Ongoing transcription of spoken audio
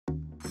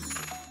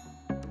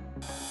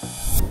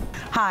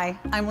Hi,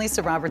 I'm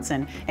Lisa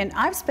Robertson, and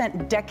I've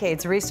spent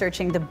decades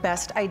researching the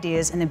best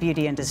ideas in the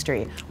beauty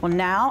industry. Well,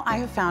 now I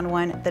have found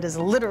one that has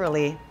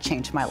literally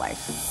changed my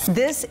life.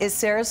 This is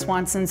Sarah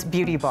Swanson's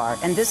Beauty Bar,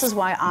 and this is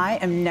why I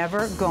am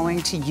never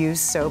going to use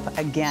soap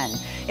again.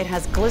 It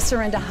has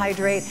glycerin to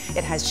hydrate,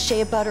 it has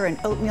shea butter and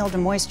oatmeal to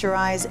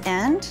moisturize,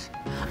 and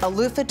a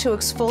loofah to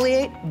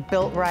exfoliate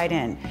built right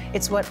in.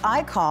 It's what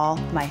I call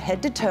my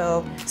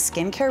head-to-toe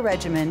skincare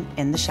regimen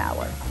in the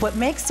shower. What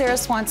makes Sarah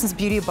Swanson's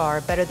Beauty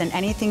Bar better than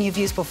anything you've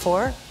used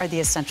before are the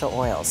essential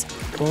oils.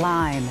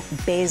 Lime,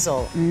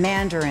 basil,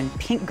 mandarin,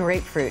 pink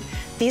grapefruit.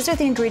 These are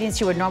the ingredients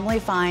you would normally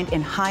find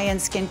in high-end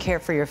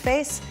skincare for your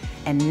face,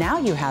 and now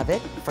you have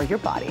it for your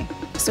body.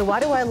 So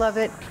why do I love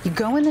it? You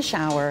go in the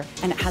shower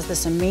and it has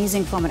this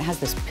amazing foam, and it has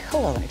this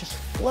pillow and it just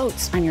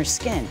floats on your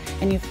skin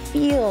and you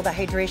feel the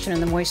hydration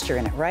and the moisture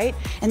in it, right?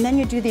 And then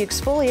you do the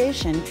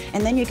exfoliation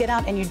and then you get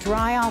out and you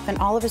dry off, and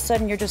all of a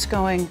sudden you're just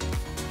going,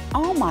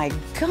 oh my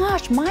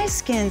gosh, my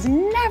skin's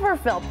never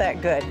felt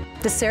that good.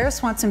 The Sarah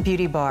Swanson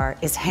Beauty Bar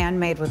is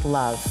handmade with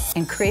love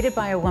and created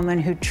by a woman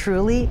who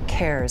truly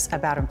cares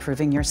about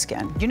improving your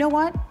skin. You know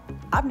what?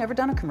 I've never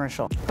done a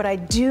commercial, but I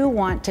do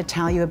want to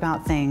tell you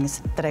about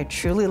things that I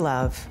truly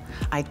love,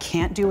 I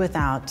can't do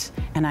without,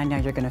 and I know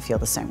you're gonna feel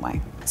the same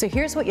way. So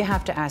here's what you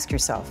have to ask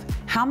yourself.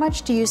 How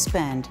much do you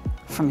spend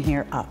from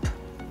here up?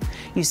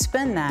 You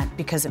spend that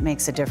because it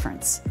makes a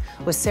difference.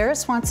 With Sarah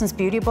Swanson's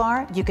Beauty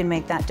Bar, you can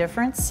make that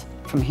difference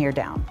from here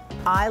down.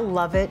 I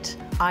love it,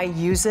 I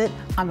use it,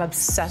 I'm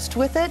obsessed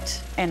with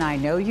it, and I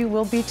know you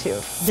will be too.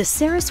 The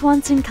Sarah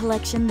Swanson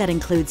collection that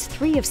includes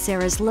 3 of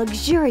Sarah's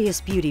luxurious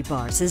beauty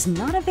bars is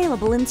not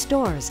available in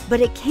stores,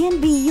 but it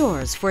can be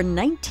yours for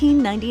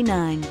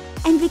 $19.99.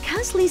 And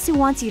because Lisa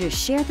wants you to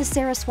share the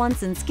Sarah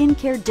Swanson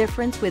skincare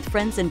difference with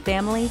friends and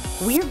family,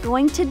 we're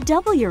going to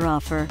double your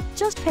offer.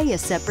 Just pay a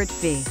separate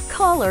fee.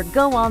 Call or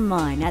go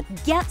online at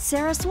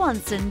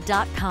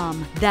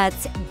GetSarahSwanson.com.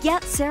 That's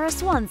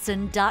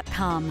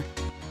GetSarahSwanson.com.